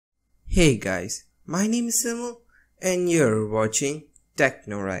Hey guys, my name is Simul and you're watching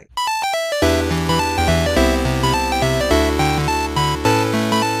TechnoRight.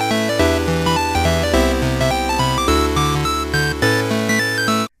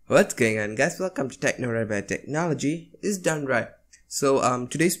 What's going on guys, welcome to TechnoRight, where technology is done right. So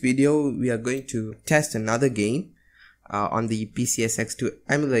today's video we are going to test another game on the PCSX2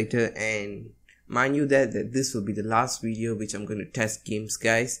 Emulator, and mind you that this will be the last video which I'm going to test games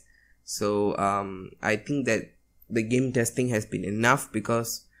guys. So I think that the game testing has been enough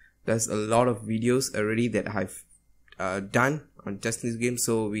because there's a lot of videos already that I've done on testing this game,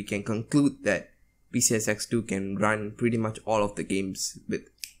 so we can conclude that PCSX2 can run pretty much all of the games with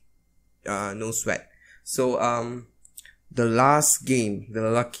no sweat. So the last game, the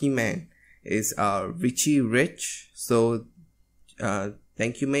lucky man, is Richie Rich. So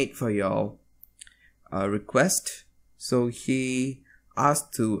thank you mate for your request. So he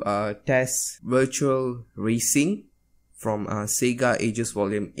asked to test virtual racing from Sega Ages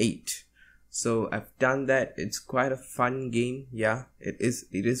Volume 8. So I've done that. It's quite a fun game. Yeah, it is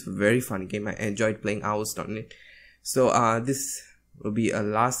a very fun game. I enjoyed playing hours on it. So this will be a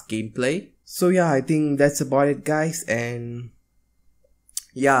last gameplay. So yeah, I think that's about it guys. And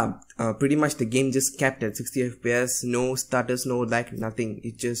yeah, pretty much the game just capped at 60 FPS, no stutters, no lag, nothing.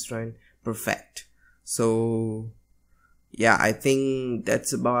 It just ran perfect. So yeah, I think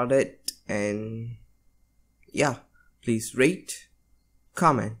that's about it. And yeah, please rate,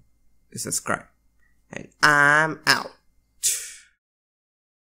 comment, subscribe, and I'm out.